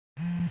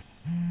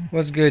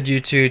What's good,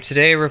 YouTube?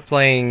 Today we're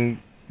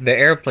playing the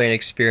airplane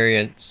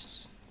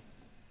experience.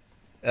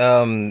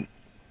 Um,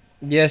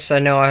 yes, I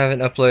know I haven't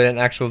uploaded an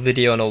actual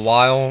video in a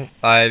while.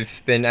 I've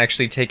been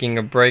actually taking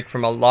a break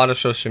from a lot of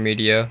social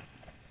media.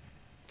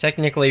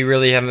 Technically,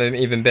 really haven't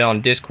even been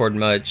on Discord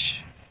much.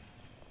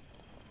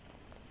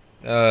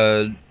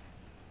 Uh,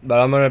 but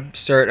I'm gonna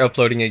start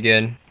uploading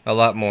again, a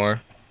lot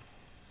more.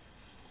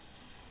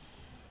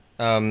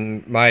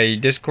 My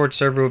Discord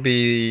server will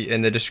be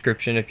in the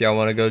description if y'all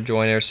want to go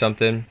join or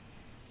something.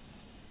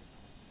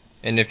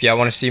 And if y'all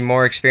want to see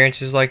more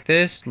experiences like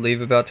this, leave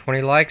about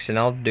 20 likes and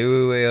I'll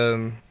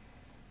do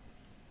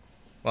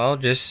well,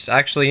 just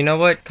actually, you know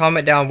what?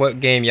 Comment down what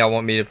game y'all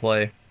want me to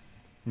play.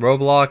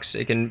 Roblox,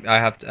 it can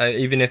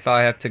even if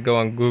I have to go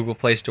on Google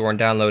Play Store and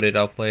download it,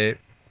 I'll play it.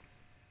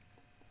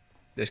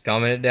 Just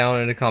comment it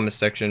down in the comment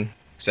section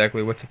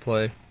exactly what to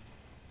play.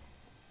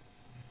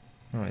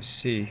 Oh, I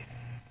see.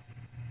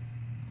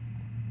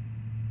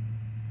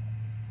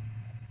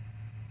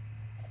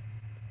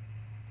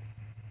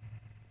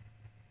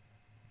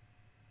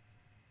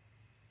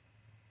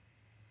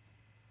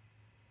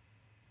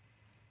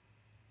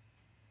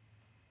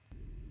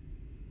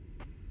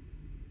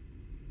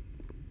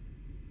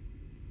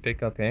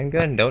 Pick up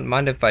handgun? Don't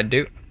mind if I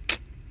do.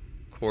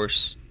 Of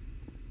course.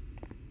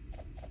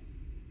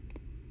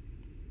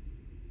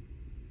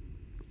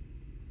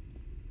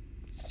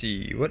 Let's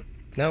see, what?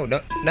 No,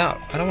 no, no.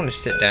 I don't want to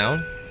sit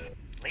down.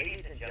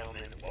 Ladies and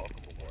gentlemen, welcome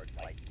aboard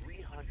Flight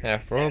 300.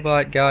 Half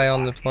robot guy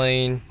on the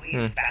plane.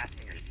 Please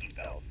fasten your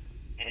seatbelts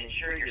and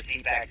ensure your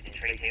seatbacks and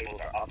tray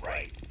tables are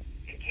upright.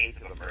 In case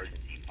of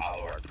emergency,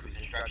 follow our cruise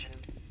instructions.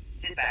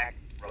 Sit back,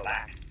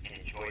 relax, and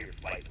enjoy your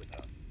flight with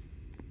us.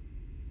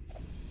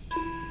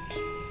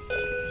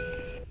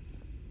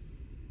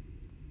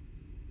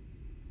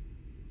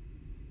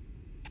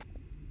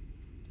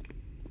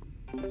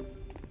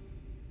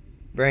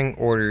 Bring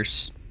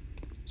orders.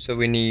 So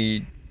we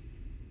need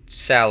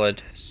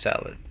salad.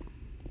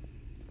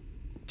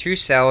 2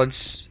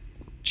 salads,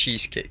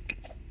 cheesecake.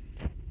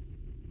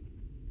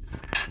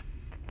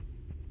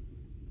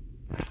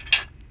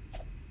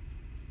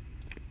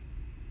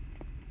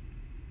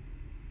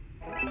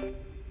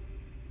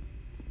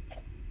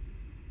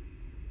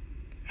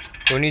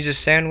 Who needs a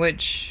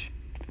sandwich?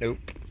 Nope.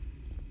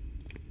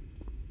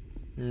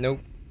 Nope.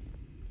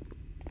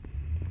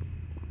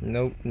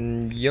 Nope.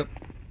 Yep.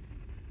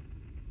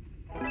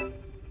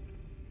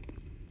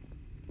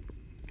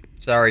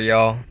 Sorry,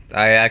 y'all.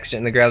 I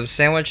accidentally grabbed a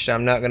sandwich.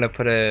 I'm not gonna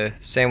put a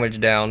sandwich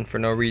down for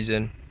no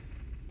reason.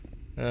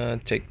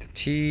 Take the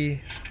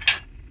tea.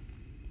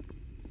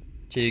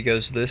 Tea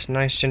goes to this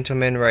nice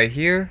gentleman right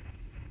here.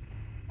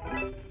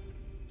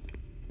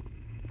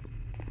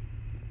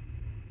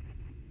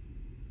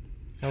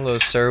 Hello,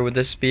 sir. Would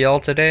this be all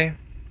today?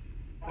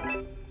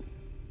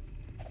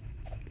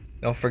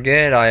 Don't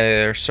forget,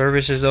 our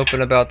service is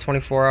open about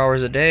 24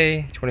 hours a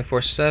day,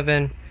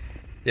 24/7.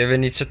 If you ever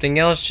need something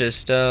else,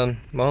 just, well,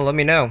 let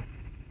me know.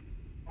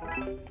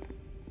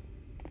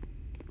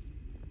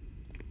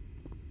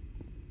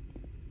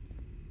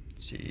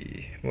 Let's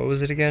see, what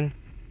was it again?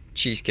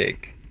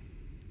 Cheesecake.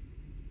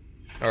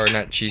 Or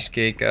not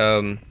cheesecake,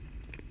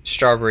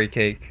 strawberry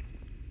cake.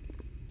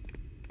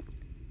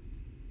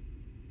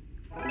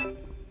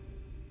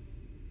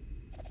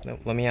 No,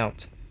 let me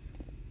out.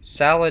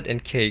 Salad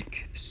and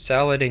cake.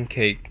 Salad and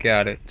cake,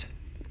 got it.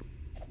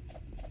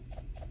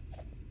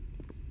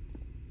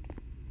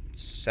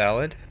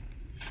 Salad.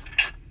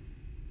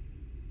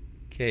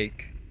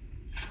 Cake.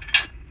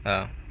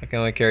 Oh, I can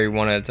only carry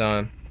one at a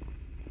time.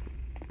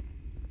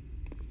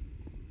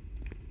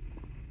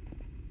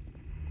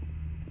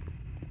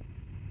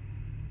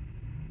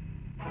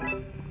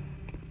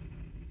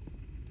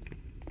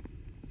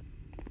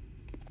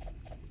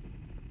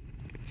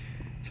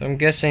 So I'm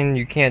guessing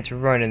you can't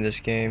run in this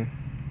game.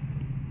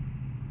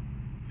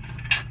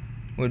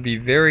 Would be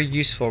very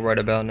useful right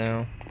about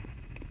now.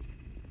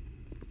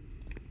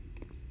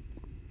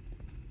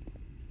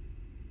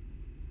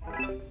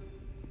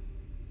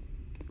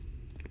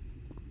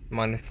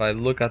 Mind if I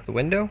look out the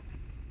window?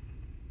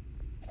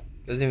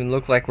 Doesn't even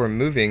look like we're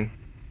moving.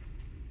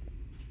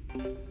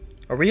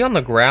 Are we on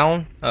the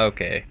ground?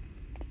 Okay.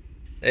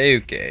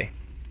 Okay.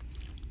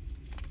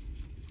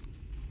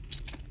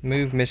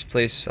 Move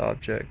misplaced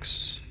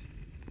objects.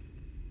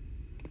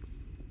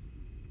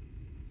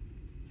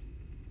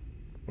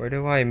 Where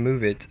do I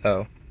move it?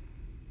 Oh.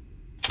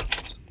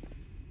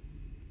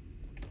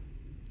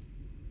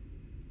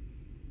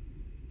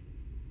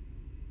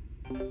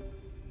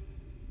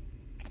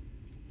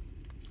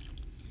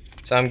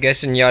 So I'm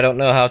guessing y'all don't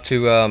know how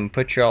to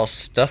put y'all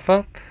stuff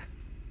up?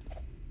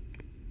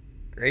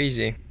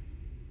 Crazy.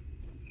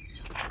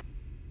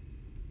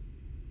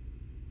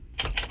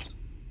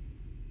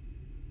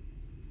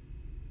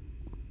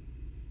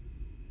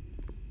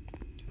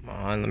 Come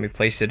on, let me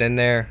place it in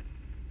there.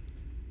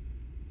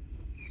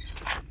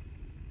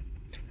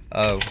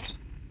 Oh.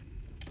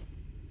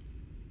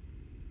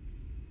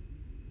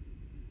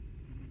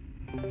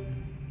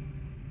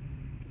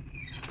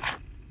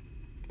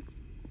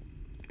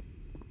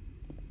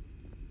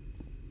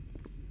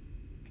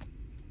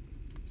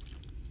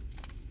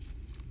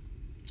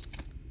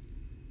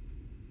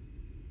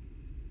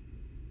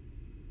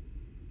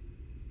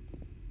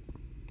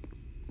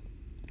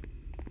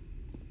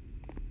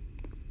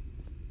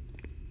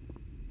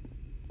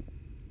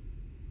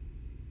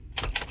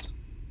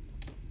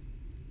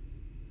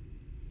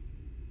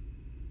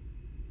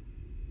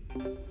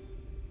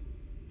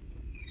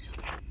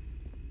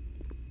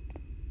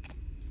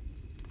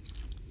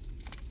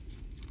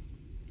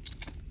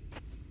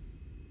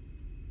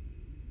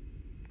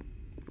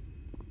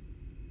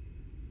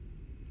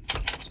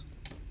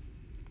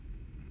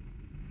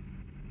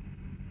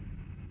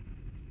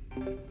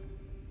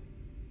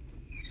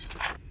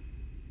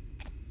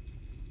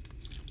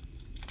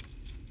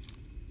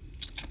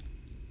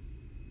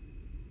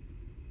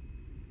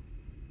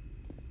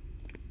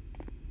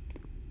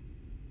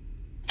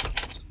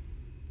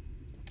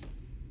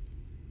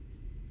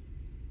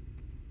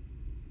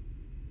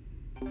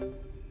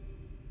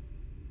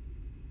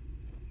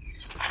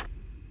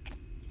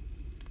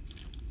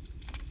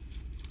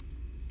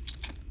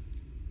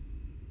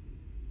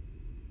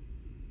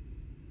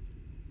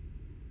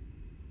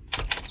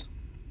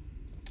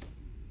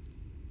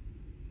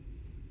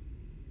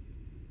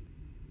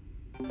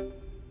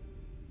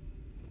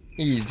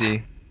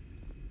 Easy.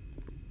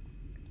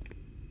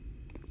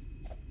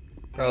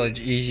 Probably the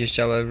easiest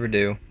job I'll ever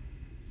do.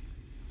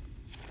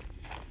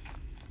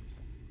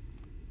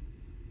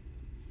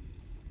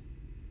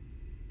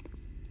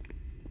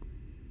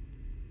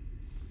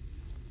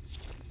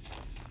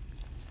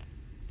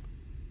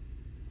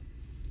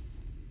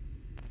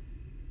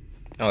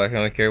 Oh, I can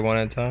only carry one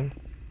at a time?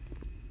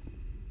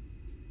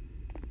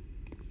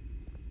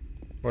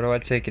 Where do I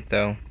take it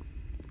though?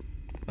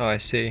 Oh, I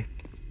see.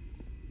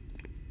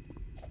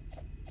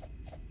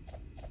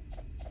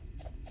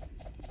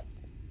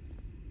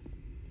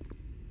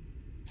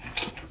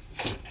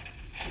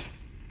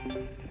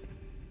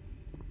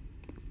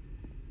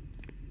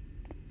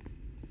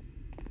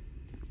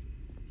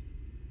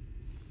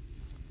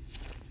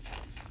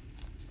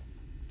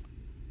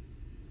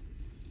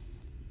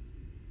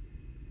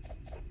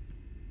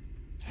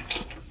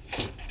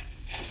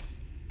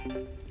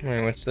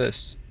 Wait, what's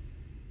this?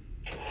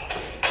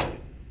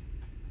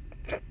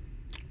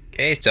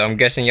 Okay, so I'm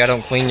guessing y'all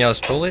don't clean y'all's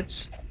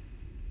toilets?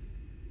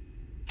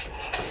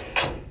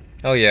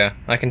 Oh yeah,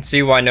 I can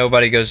see why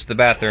nobody goes to the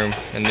bathroom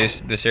in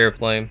this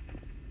airplane.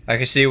 I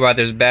can see why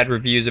there's bad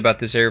reviews about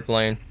this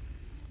airplane.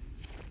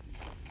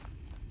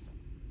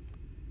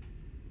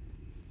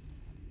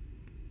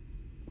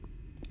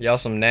 Y'all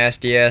some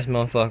nasty ass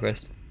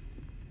motherfuckers.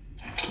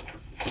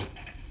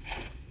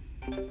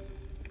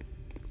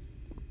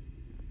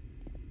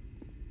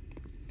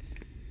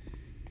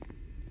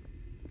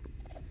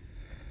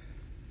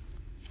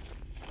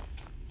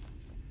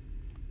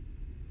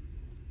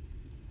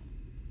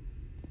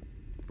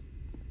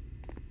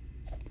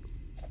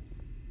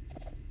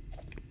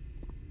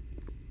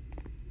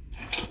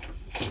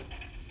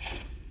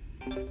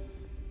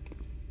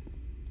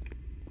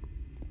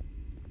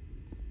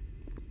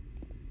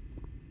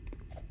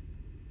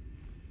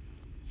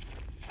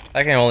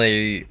 I can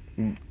only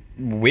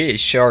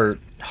wish or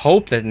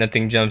hope that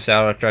nothing jumps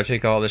out after I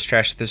take all this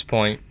trash at this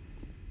point.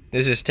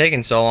 This is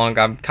taking so long,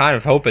 I'm kind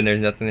of hoping there's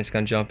nothing that's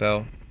gonna jump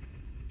out.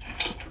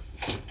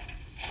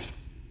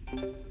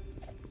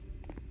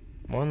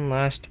 One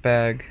last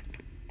bag.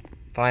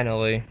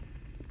 Finally.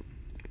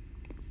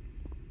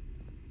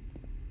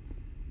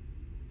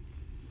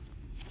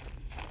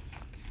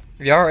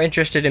 If y'all are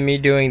interested in me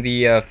doing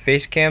the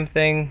face cam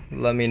thing,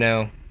 let me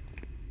know.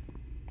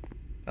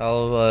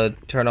 I'll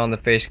turn on the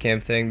face cam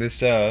thing.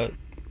 This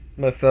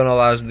my phone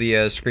allows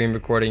the screen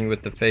recording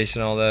with the face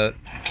and all that.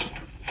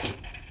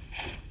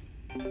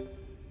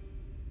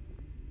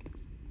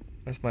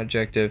 That's my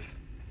objective.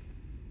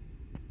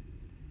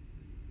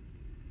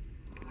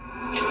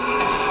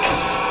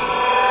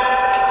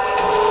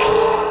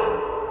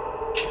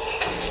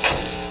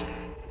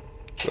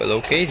 Well,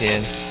 okay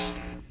then.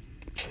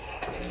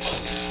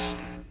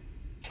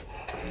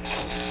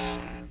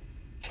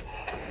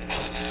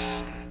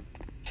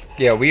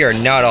 Yeah, we are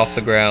not off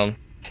the ground.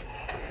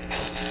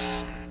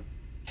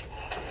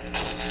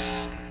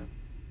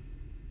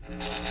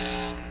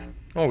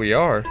 Oh, we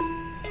are.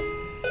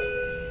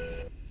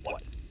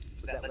 What?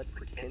 So that let's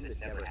pretend this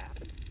never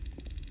happened.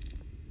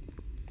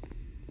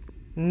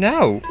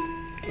 No.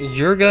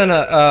 You're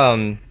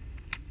gonna,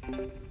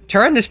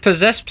 turn this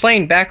possessed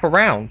plane back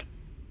around.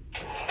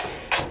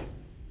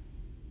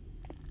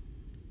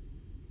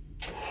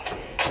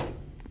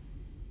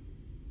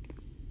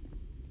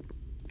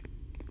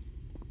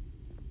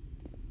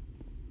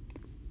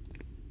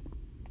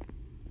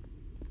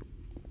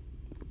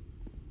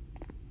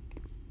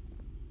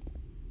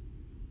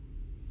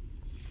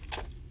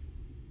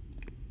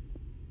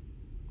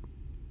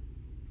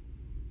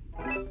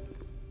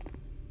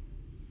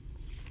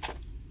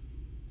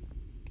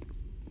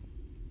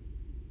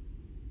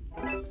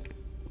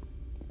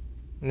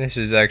 This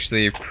is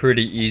actually a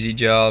pretty easy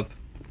job.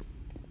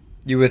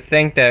 You would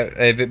think that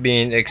if it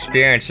being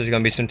experienced, there's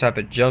gonna be some type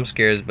of jump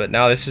scares, but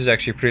no, this is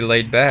actually pretty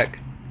laid back.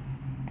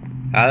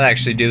 I'd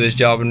actually do this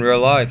job in real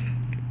life.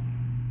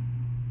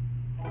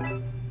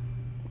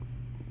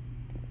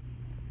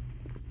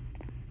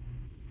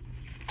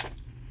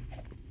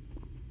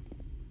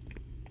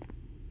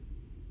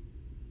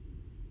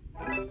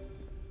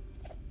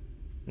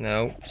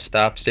 No,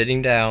 stop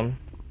sitting down.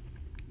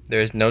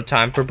 There's no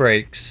time for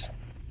breaks.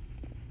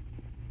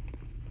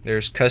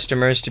 There's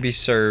customers to be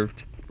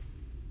served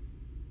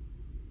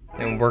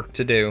and work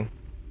to do.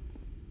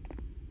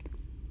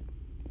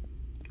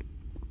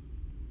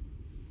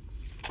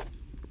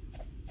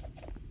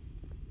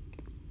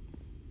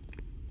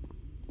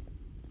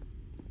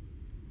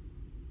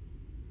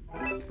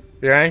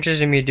 If you're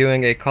interested in me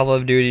doing a Call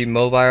of Duty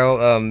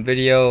mobile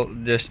video,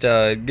 just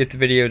get the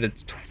video to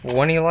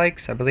 20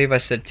 likes. I believe I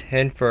said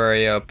 10 for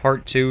a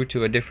part 2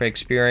 to a different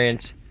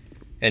experience,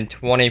 and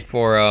 20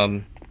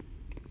 for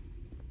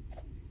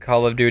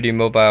Call of Duty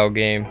mobile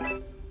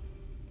game.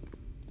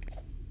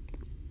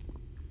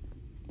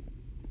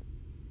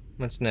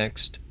 What's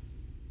next?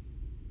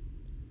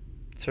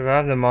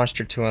 Survive the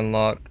monster to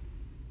unlock.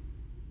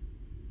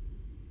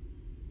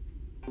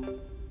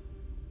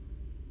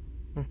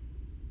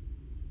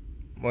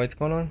 What's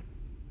going on?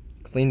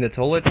 Clean the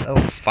toilet?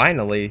 Oh,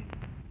 finally.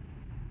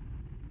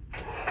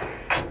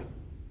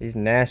 These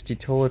nasty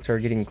toilets are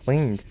getting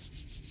cleaned.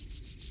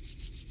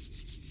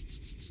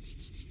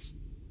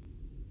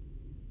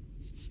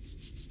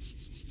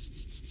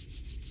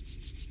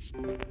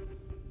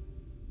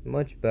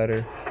 Much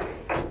better.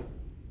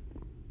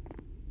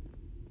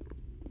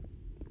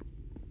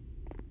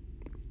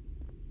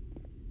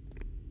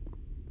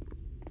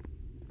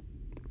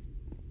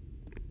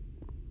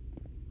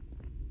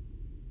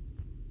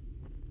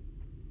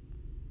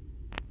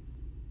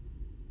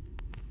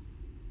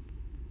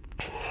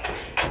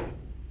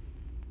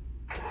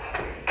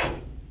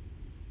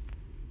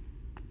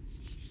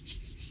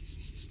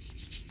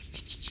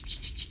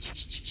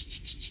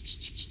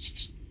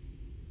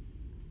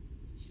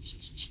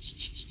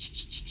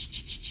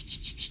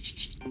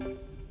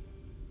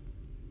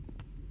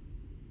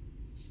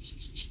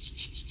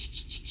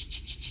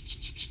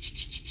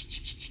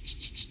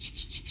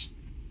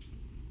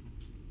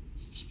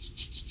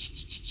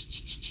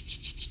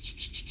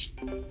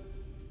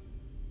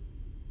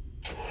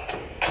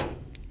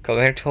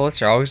 Colonic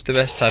toilets are always the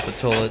best type of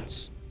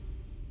toilets.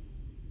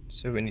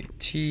 So we need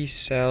tea,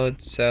 salad,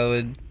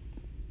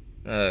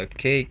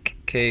 cake,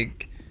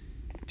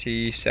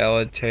 tea,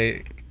 salad,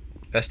 take.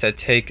 I said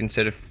take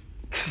instead of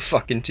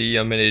fucking tea.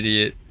 I'm an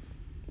idiot.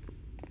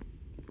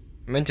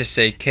 I meant to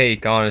say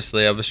cake,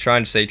 honestly. I was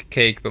trying to say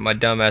cake, but my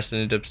dumbass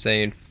ended up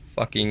saying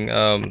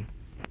fucking,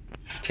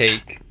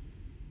 take.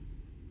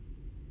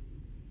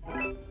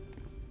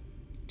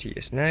 Tea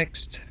is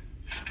next.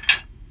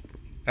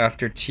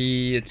 After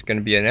tea, it's gonna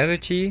be another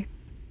tea.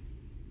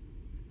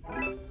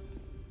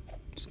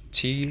 So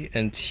tea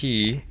and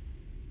tea.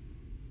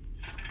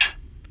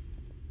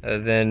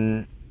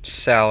 Then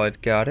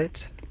salad, got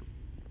it.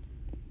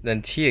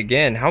 Then tea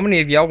again. How many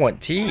of y'all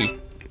want tea?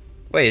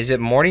 Wait, is it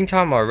morning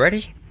time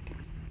already?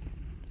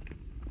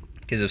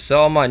 Because if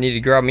so, I might need to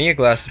grab me a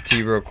glass of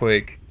tea real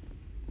quick.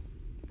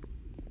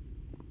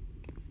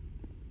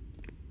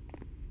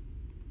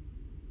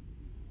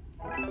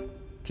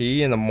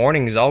 Tea in the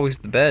morning is always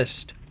the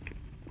best.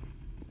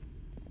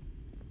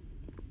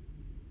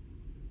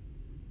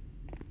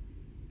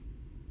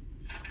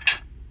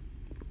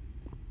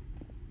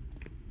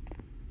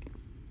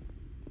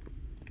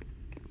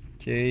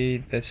 Okay,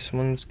 this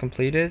one's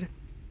completed.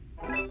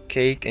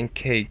 Cake and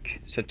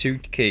cake. So 2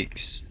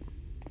 cakes.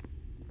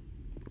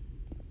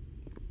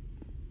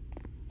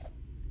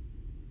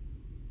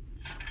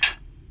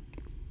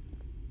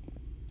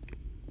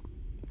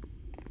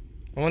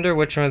 I wonder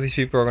which one of these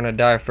people are gonna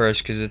die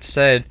first, because it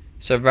said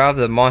survive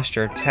the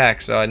monster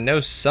attack, so I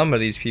know some of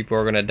these people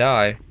are gonna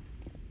die.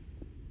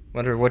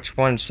 Wonder which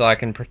one so I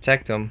can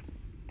protect them.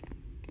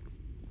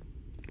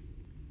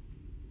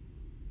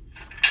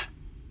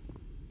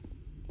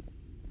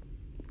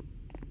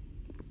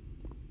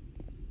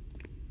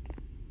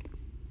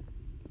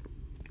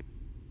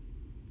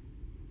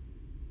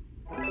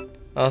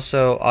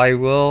 Also, I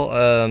will,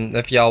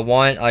 if y'all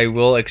want, I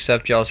will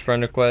accept y'all's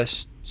friend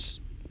requests.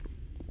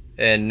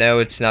 And no,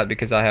 it's not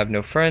because I have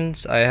no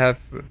friends. I have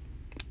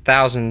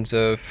thousands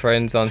of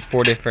friends on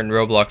 4 different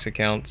Roblox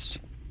accounts.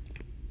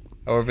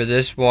 However,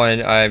 this one,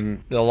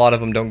 a lot of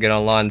them don't get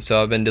online,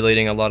 so I've been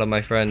deleting a lot of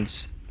my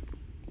friends.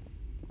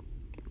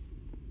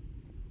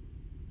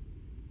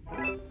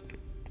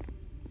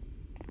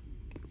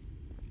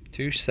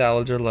 Two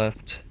salads are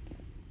left.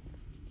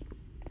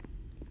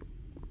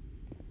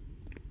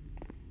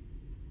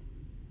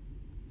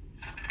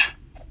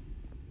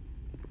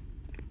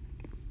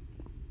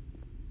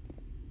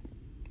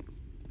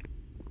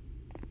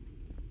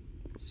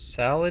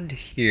 Salad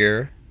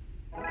here.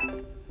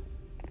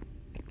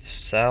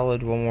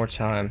 Salad one more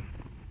time.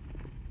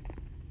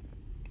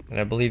 And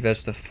I believe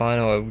that's the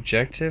final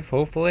objective,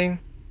 hopefully.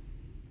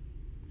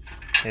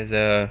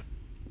 I'm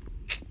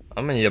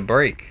gonna need a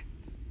break.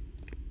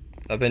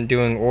 I've been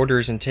doing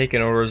orders and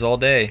taking orders all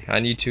day. I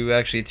need to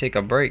actually take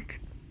a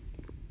break.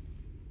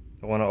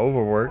 I wanna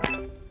overwork.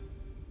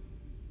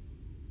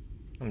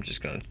 I'm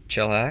just gonna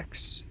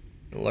chillax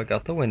and look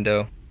out the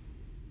window.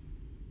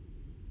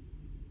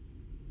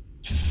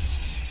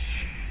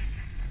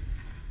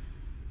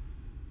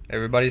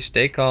 Everybody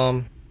stay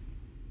calm.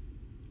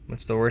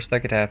 What's the worst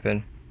that could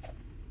happen?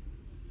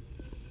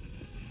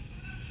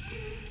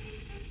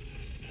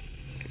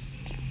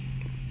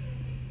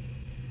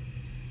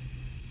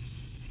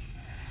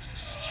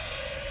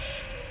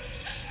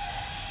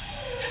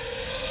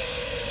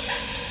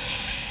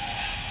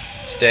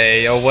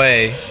 Stay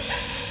away.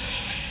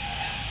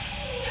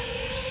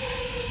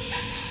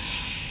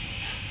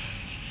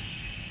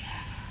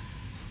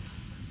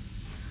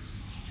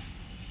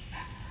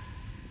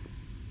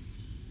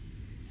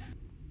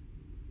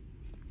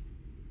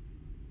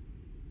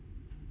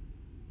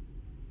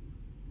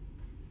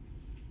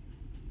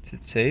 Is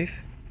it safe?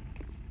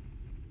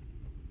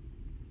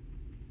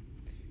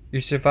 You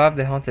survived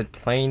the haunted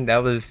plane.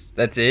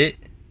 That's it?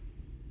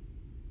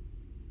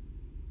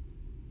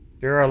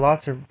 There are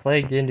lots of play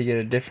again to get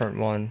a different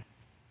one.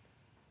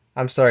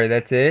 I'm sorry,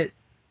 that's it?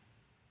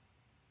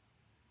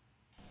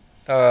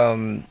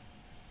 Well,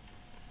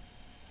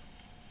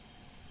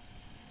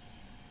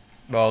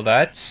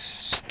 that's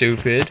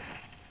stupid.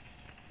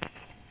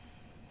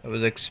 I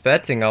was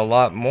expecting a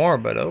lot more,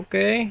 but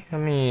okay. I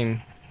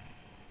mean,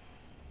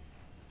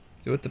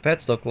 see what the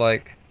pets look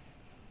like.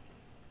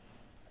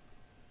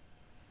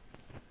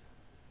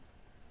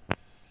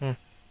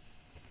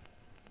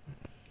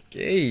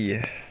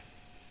 Okay.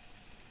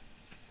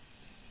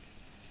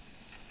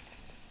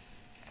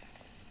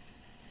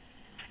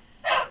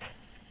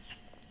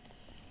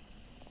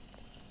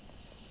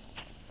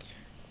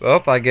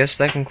 Well, I guess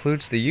that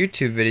concludes the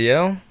YouTube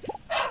video.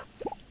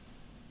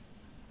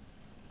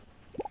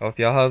 Hope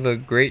y'all have a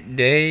great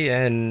day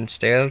and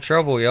stay out of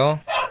trouble, y'all.